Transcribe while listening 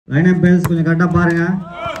Line up base கொஞ்சம் கரெக்டா பாருங்க.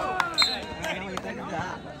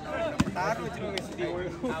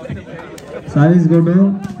 Service go to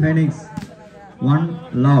Phoenix. 1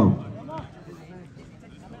 love.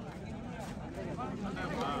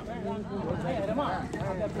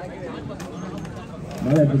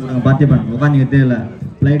 பால் எடுத்து கொடுங்க. பார்த்திபன் உட்காந்துங்க தெரியல.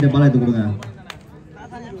 பிளைட் பால் எடுத்து கொடுங்க.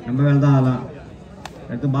 நம்ம வேலை தான் அதெல்லாம்.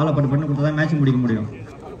 எடுத்து பாலை பட்டு பண்ணி கொடுத்தா தான் மேட்ச் முடிக்க முடியும்.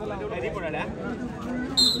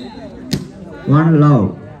 1 love.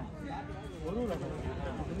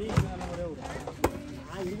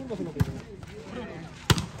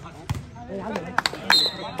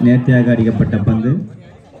 நேர்த்தியாக அடிக்கப்பட்ட பந்து.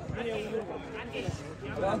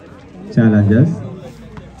 Challengers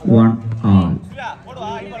 1 all.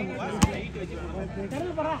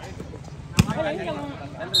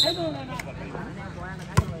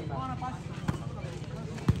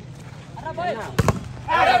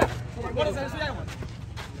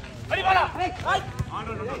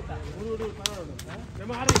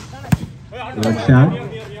 Good shot.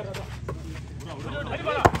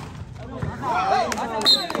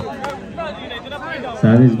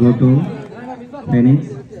 Service go to Phoenix.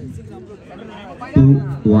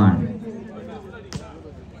 2-1.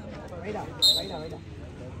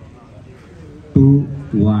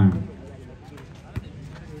 2-1.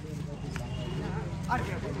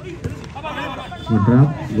 Good drop,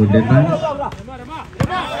 good defense.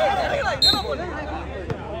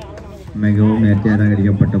 மிகவும் நேர்த்தியாக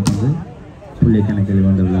அடிக்கப்பட்ட பந்து புள்ளி கணக்கில்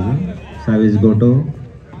வந்துள்ளது. Service go to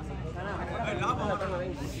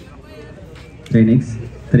Phoenix.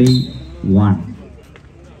 3-1.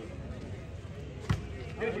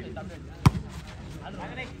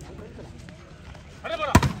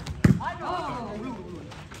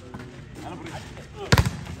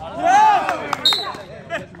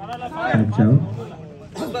 Catch out.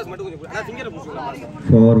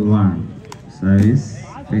 4-1. Service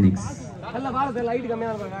Phoenix.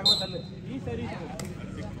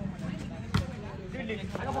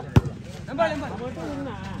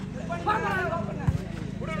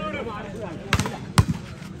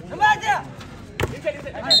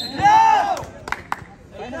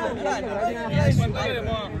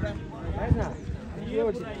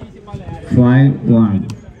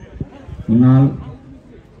 முன்னாள்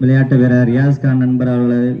விளையாட்டு வீரர் ரியாஸ் கான் நண்பர்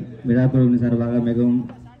அவர்களை விழாக்குழுவின் சார்பாக மிகவும்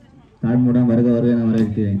தாழ்மையுடன் வருக என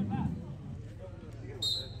வரவேற்கிறேன்.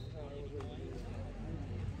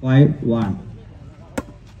 5-1.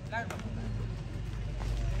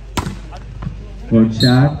 Good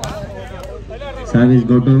shot. Service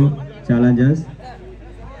go to challengers.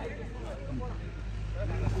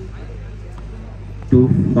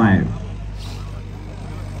 2-5.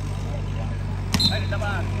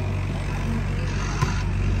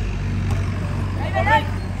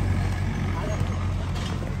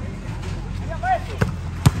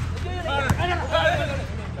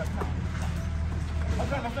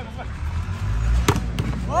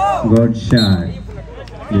 Good shot.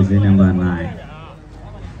 This is number 9.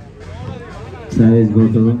 Service go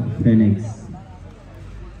to Phoenix.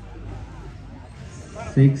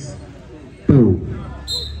 6-2.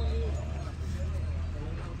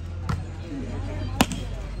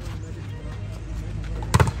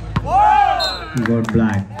 Good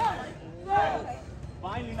black.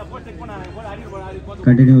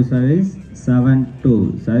 Continue service. 7-2.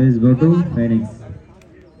 Service go to Phoenix.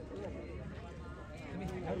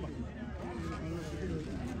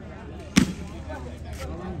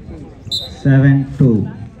 7-2.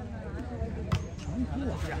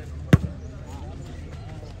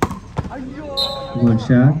 Good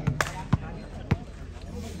shot.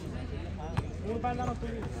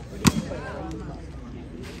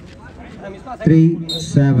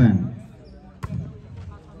 3-7.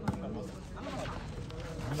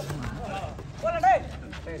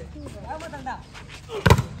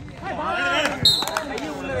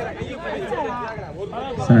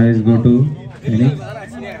 Size go to Phoenix.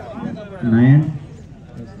 9.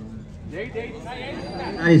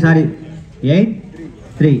 Sorry.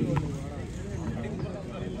 8-3.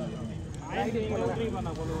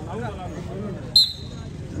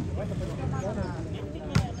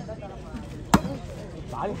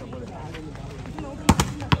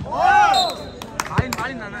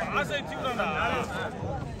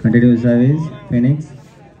 Continue service. Phoenix.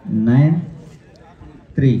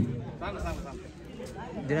 9-3.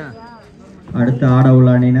 அடுத்த ஆட உள்ள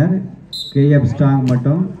அணியினர் KF strong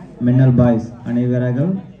மற்றும் மின்னல் boys அணி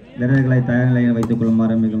வீரர்களை தயார் நிலையில் வைத்துக்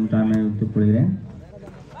கொள்ளுமாறு மிகவும் தாழ்மையாக வைத்துக் கொள்கிறேன்.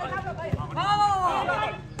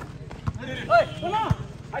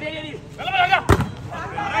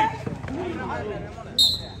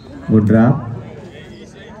 Good drop.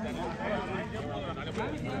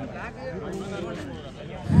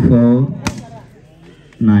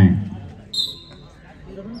 4-9.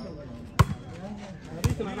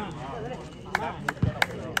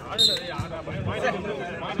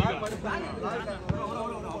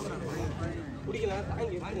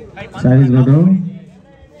 Service go to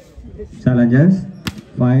challengers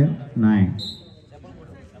 5-9.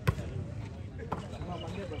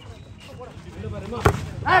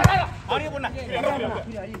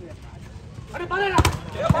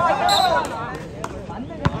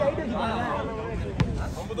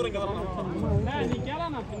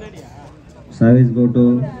 Service go to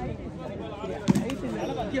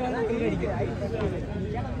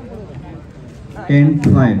ten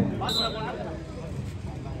 5.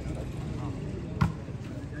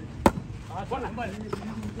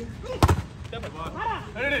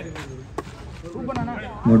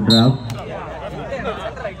 Good drop.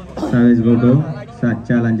 Service go to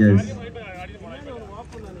challengers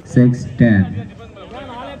 6-10.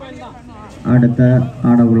 அடுத்த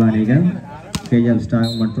ஆடவுள்ள அணிகள் கேஎல்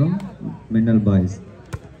ஸ்டாங் மற்றும் மின்னல் பாய்ஸ்.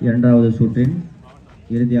 இரண்டாவது சுற்றின்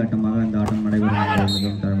இறுதி ஆட்டமாக இந்த ஆட்டம் நடைபெறும்.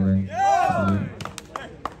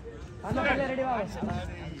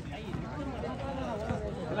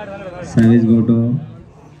 Service go to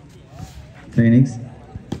Phoenix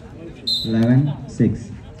 11-6.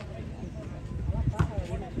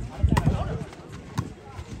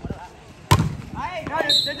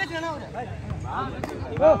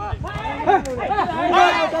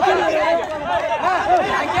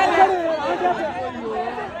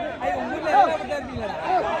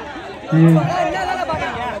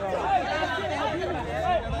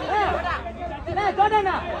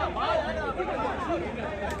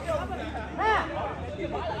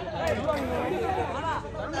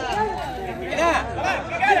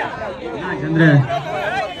 Chandra.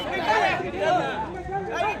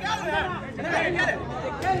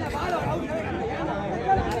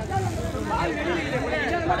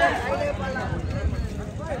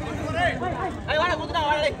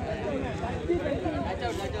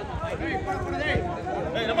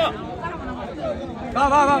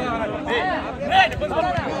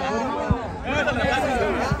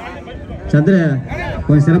 சந்திர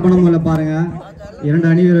கொஞ்சம் சிறப்பான முறையில் பாருங்க. இரண்டு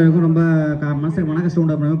அணி வீரருக்கும் ரொம்ப மனசுக்கு மன கஷ்டம்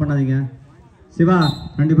உண்டாக பண்ணாதீங்க. சிவா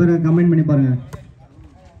 2 பேரும் கமெண்ட் பண்ணி பாருங்க.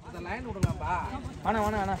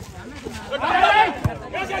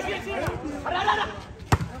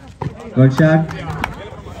 Good shot.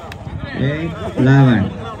 8-11.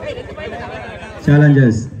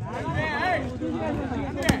 Challengers.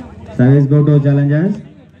 Service go to challengers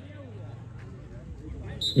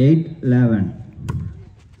 8-11.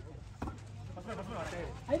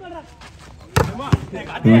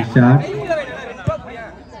 Good shot.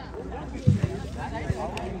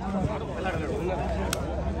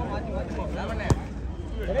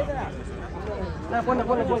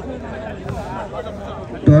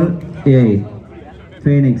 Twelve 8.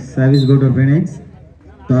 Phoenix. Service go to Phoenix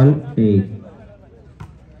 12-8.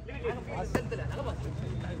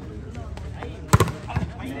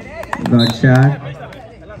 Good shot.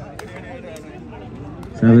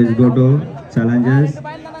 Service go to challengers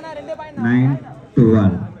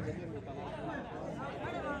 9-12.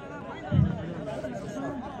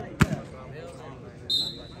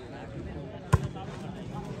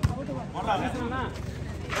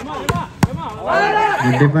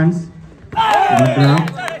 Good defense. Good drop.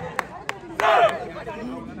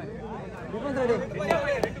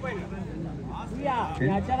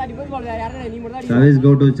 Service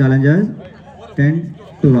go to challengers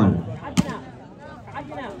 10-12.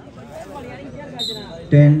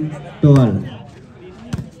 10-12.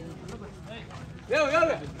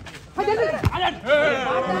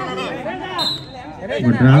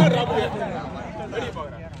 Good drop.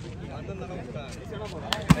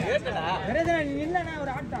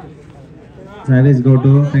 Service go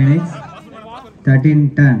to Phoenix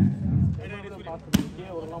 13-10.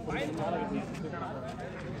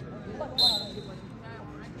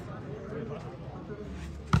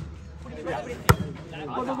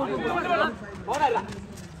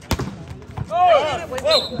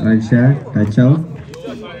 Right shot, touch out.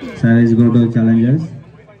 Service go to challengers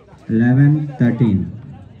 11-13.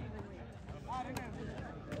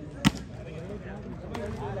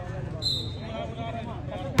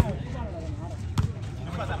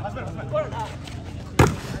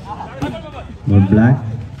 Good black.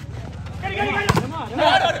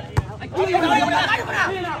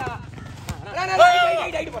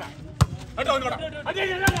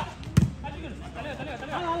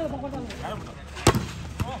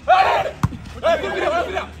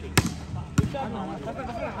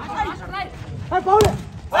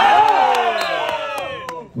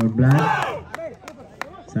 Got black.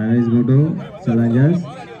 Service go to challengers.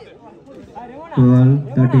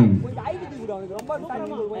 12-13.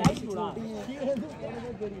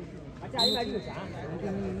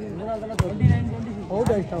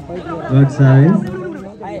 Good service.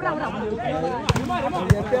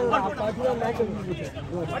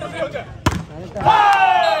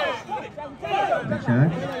 Good shot.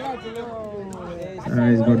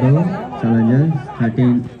 Service go to challengers.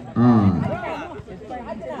 13 all.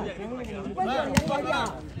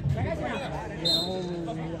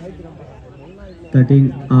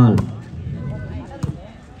 13 all.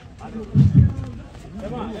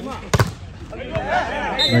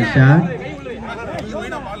 Good shot.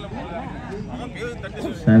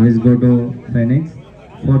 Service go to Phoenix.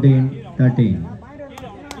 14-13.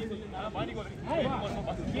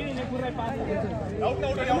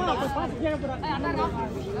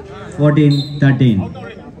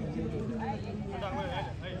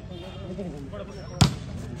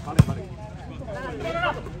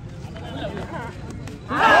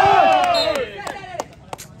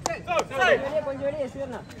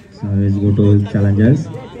 Service go to challengers.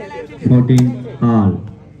 14 all.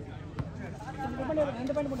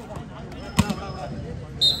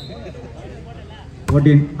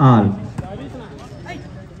 14 all.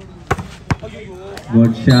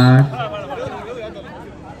 Good shot.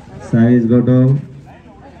 Service go to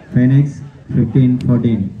Phoenix.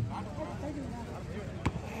 15-14.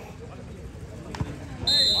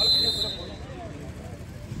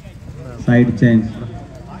 Side change.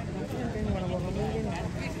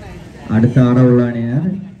 அடுத்த ஆட உள்ள அணியினர்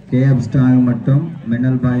கேஎப் strong மற்றும்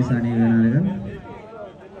மென்னல் boys அணியினர்கள்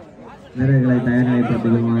வீரர்களை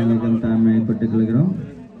தயார்நிலைப்படுத்திக் தாழ்மைப்பட்டுக் கொள்கிறோம்.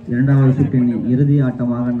 இரண்டாவது சுற்றின் இறுதி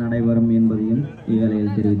ஆட்டமாக நடைபெறும் என்பதையும்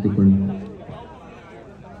இவ்வேளையில் தெரிவித்துக் கொள்கிறோம்.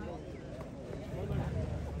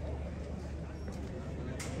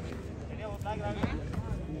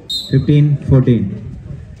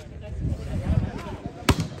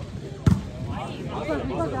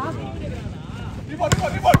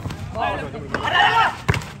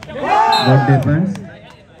 Good defense.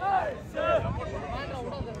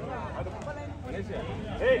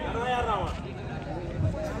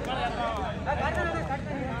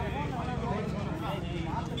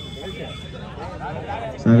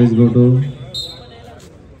 Service go to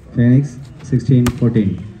Phoenix.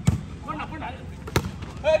 16-14.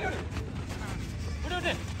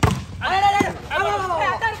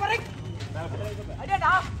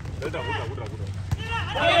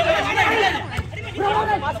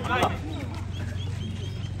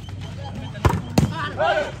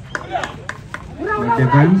 Good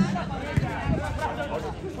defense.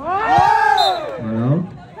 All out.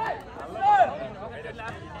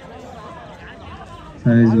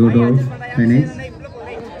 Service go to Phoenix.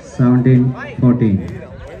 17-14.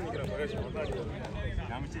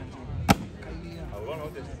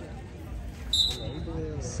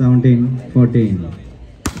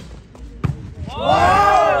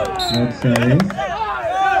 Good service.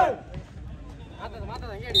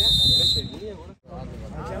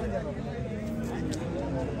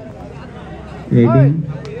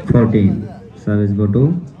 18-14. Service go to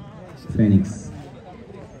Phoenix.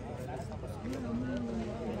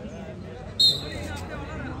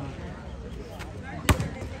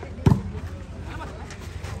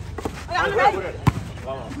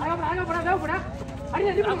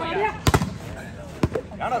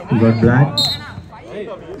 Got black.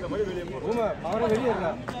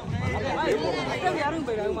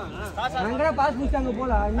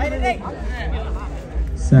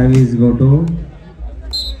 Service go to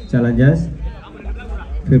challengers.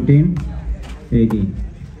 15-18.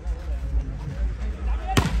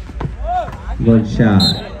 Good shot.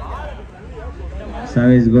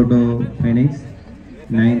 Service go to Phoenix.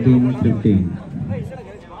 19-15.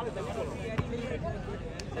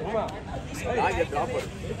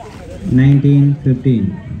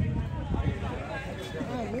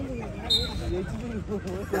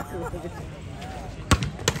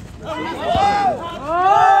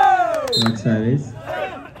 Good service.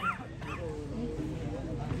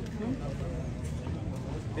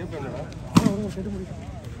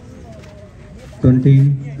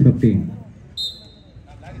 20-15.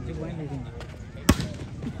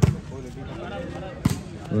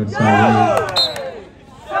 Good service.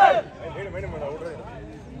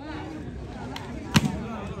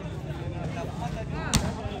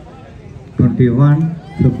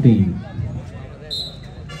 21-15.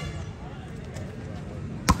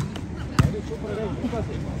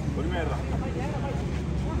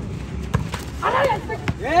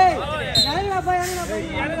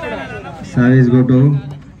 Service go to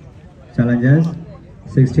challengers.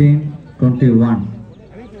 16-21.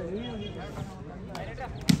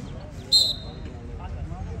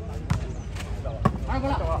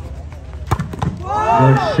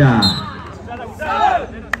 Good shot.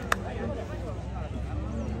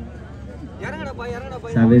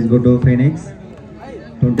 Service go to Phoenix.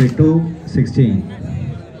 22-16.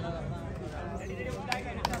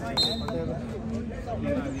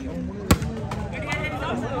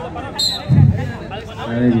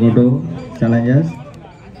 Service go to challengers.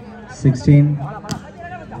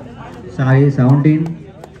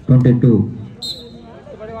 17-22.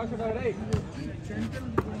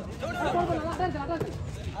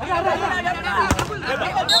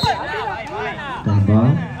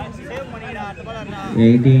 Ball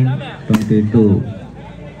 18-22.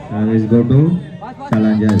 Service go to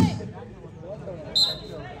challengers.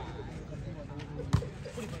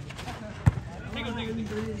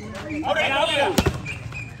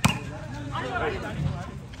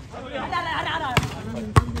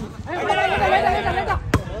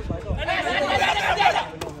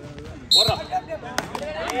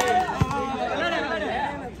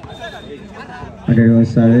 It was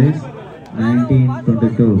service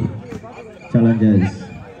 19-22. Challengers.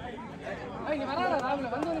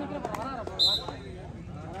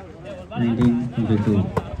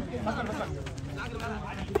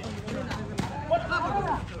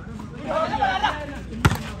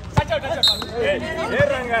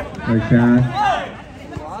 Ashok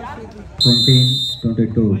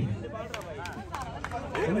 20-22.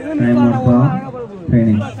 Time out for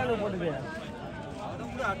Phoenix.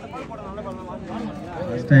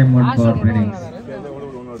 First time out for Phoenix.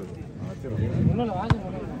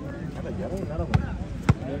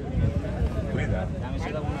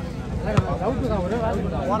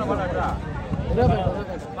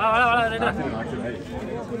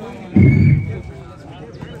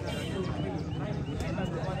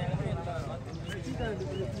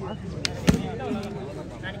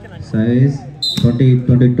 Size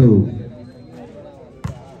 20-22.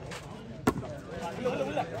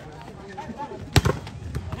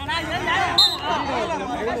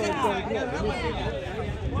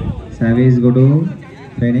 Service go to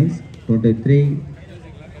Phoenix. 23-20.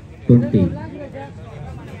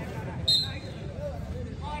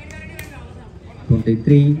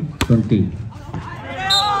 23-20.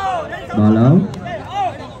 Ball out.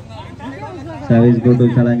 Service go to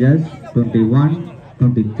challengers.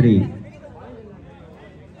 21-23.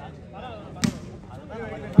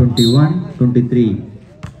 21-23.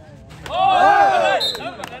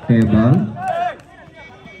 Fair ball.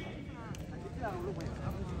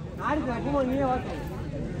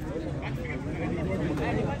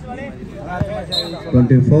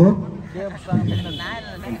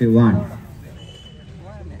 24-21.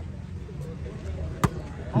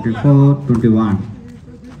 24-21.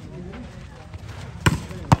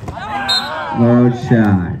 Good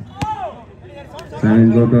shot.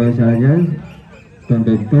 Service go to challengers.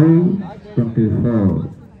 22-24.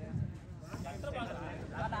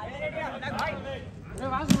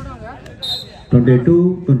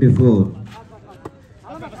 22-24.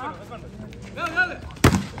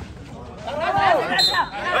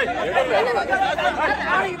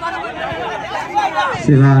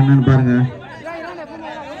 Siva அண்ணன் பாருங்க.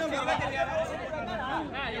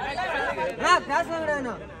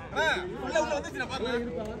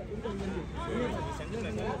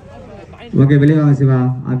 Okay வெளியே வாங்க Siva.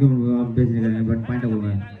 Argument பேசிருக்காங்க but point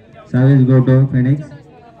கொடுங்க. Service go to Phoenix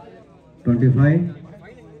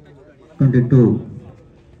 25-22.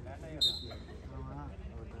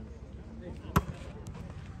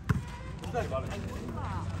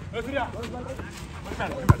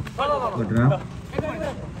 Good drop.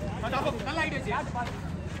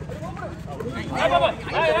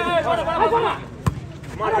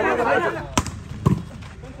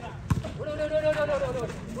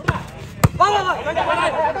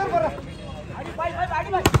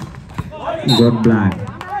 Good black.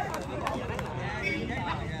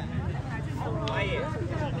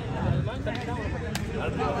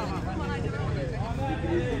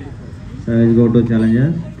 Service go to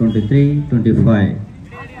challengers 23-25.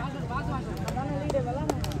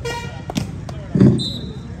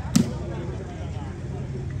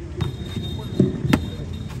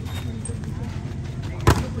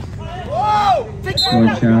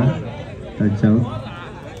 Good shot, touch out.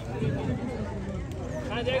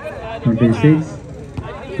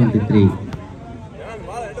 26-23.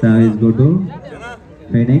 Service go to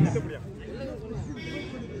Phoenix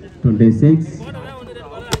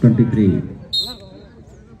 26-23.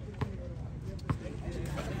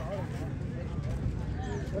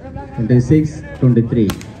 26-23.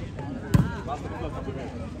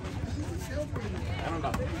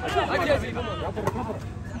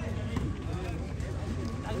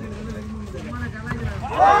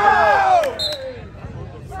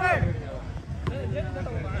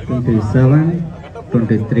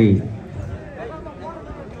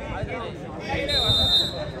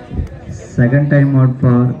 Second time out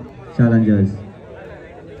for challengers.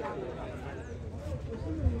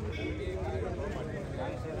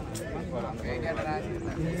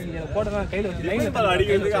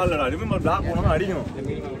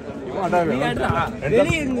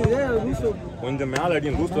 கொஞ்சம் மேல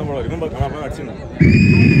அடிங்க boost பண்ண remember கனாம அடிச்சீங்க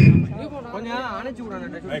கொஞ்சம் அணைச்சு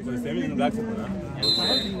விடுறானே கொஞ்சம் செமி பிளாக் பண்ணுங்க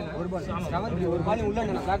ஒரு பால் உள்ள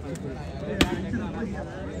நான் black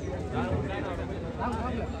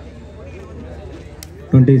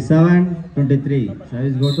 27-23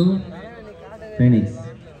 service go to Phoenix.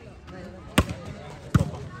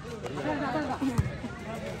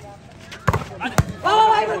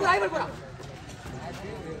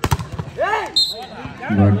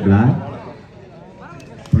 Got black.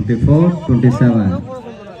 24-27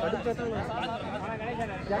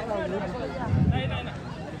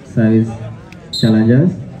 service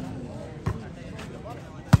challengers.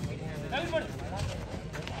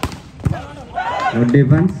 Good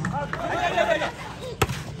defense.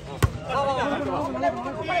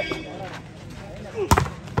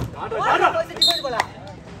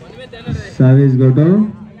 Service go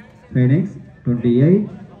to Phoenix.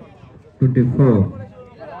 28-24.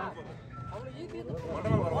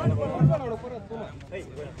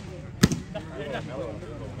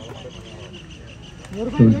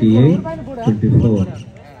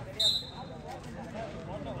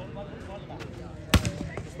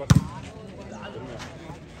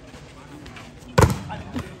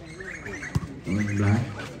 Black.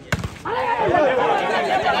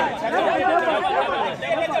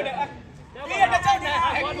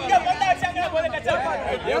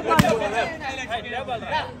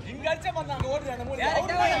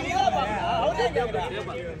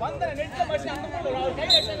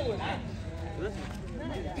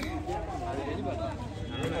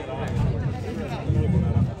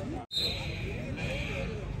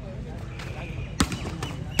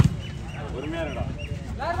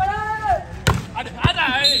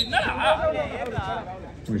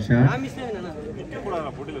 Shot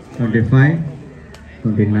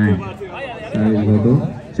 25-29 service go to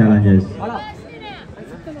challenges.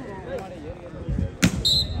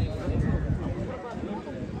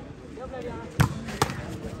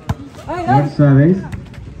 What service?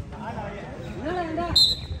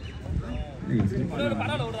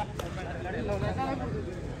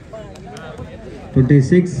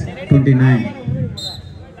 26-29.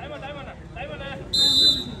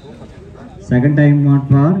 Second time out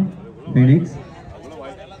for Phoenix.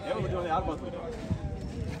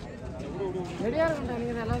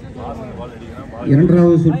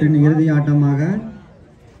 இரண்டாவது சுற்றின் இறுதி ஆட்டமாக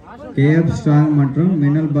KF Strong மற்றும்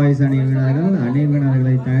மின்னல் பாய்ஸ் அணி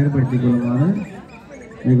வீரர்களை தயார்படுத்திக் கொள்ளுமாறு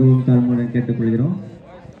மிகவும் தாழ்மையுடன் கேட்டுக்கொள்கிறோம்.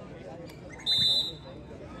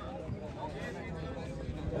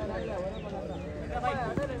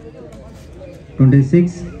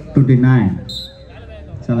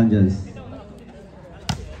 Challengers.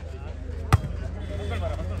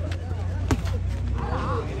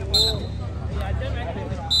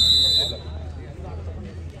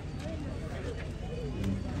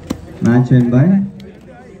 Match won by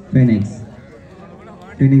Phoenix.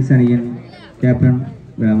 Phoenix அணியின் கேப்டன்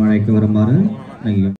விழாமழைக்கு வருமாறு